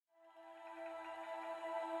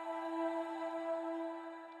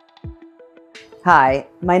Hi,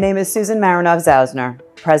 my name is Susan Marinov-Zausner,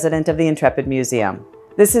 President of the Intrepid Museum.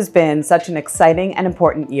 This has been such an exciting and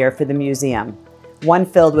important year for the museum, one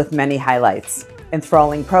filled with many highlights,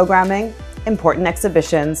 enthralling programming, important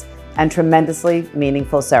exhibitions, and tremendously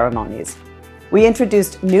meaningful ceremonies. We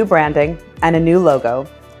introduced new branding and a new logo,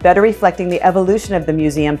 better reflecting the evolution of the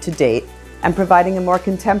museum to date and providing a more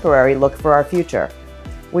contemporary look for our future.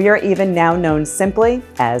 We are even now known simply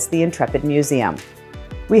as the Intrepid Museum.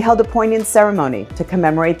 We held a poignant ceremony to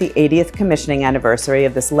commemorate the 80th commissioning anniversary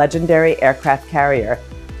of this legendary aircraft carrier,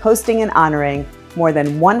 hosting and honoring more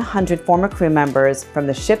than 100 former crew members from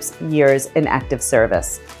the ship's years in active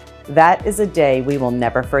service. That is a day we will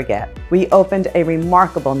never forget. We opened a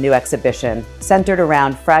remarkable new exhibition centered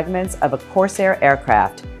around fragments of a Corsair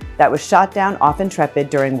aircraft that was shot down off Intrepid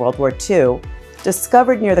during World War II,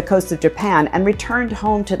 discovered near the coast of Japan, and returned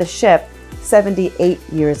home to the ship 78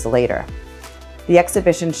 years later. The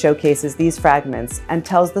exhibition showcases these fragments and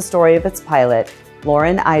tells the story of its pilot,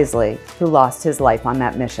 Loren Eiseley, who lost his life on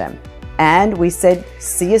that mission. And we said,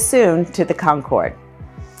 see you soon to the Concorde.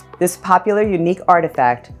 This popular, unique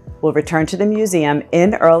artifact will return to the museum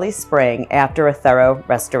in early spring after a thorough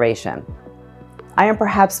restoration. I am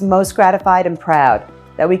perhaps most gratified and proud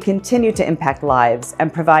that we continue to impact lives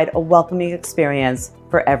and provide a welcoming experience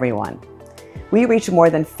for everyone. We reach more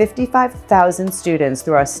than 55,000 students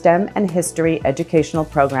through our STEM and history educational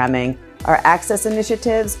programming. Our access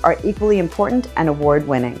initiatives are equally important and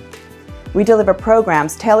award-winning. We deliver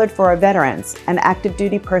programs tailored for our veterans and active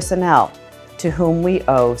duty personnel, to whom we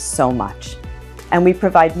owe so much. And we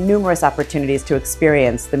provide numerous opportunities to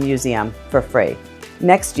experience the museum for free.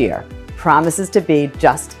 Next year promises to be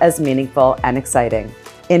just as meaningful and exciting.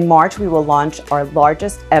 In March, we will launch our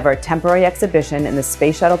largest ever temporary exhibition in the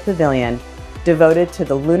Space Shuttle Pavilion, devoted to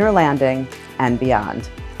the lunar landing and beyond.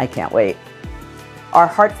 I can't wait. Our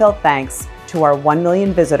heartfelt thanks to our 1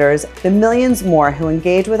 million visitors, the millions more who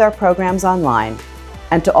engage with our programs online,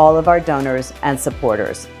 and to all of our donors and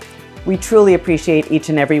supporters. We truly appreciate each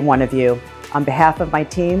and every one of you. On behalf of my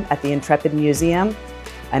team at the Intrepid Museum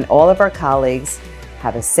and all of our colleagues,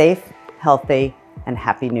 have a safe, healthy, and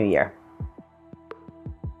happy New Year.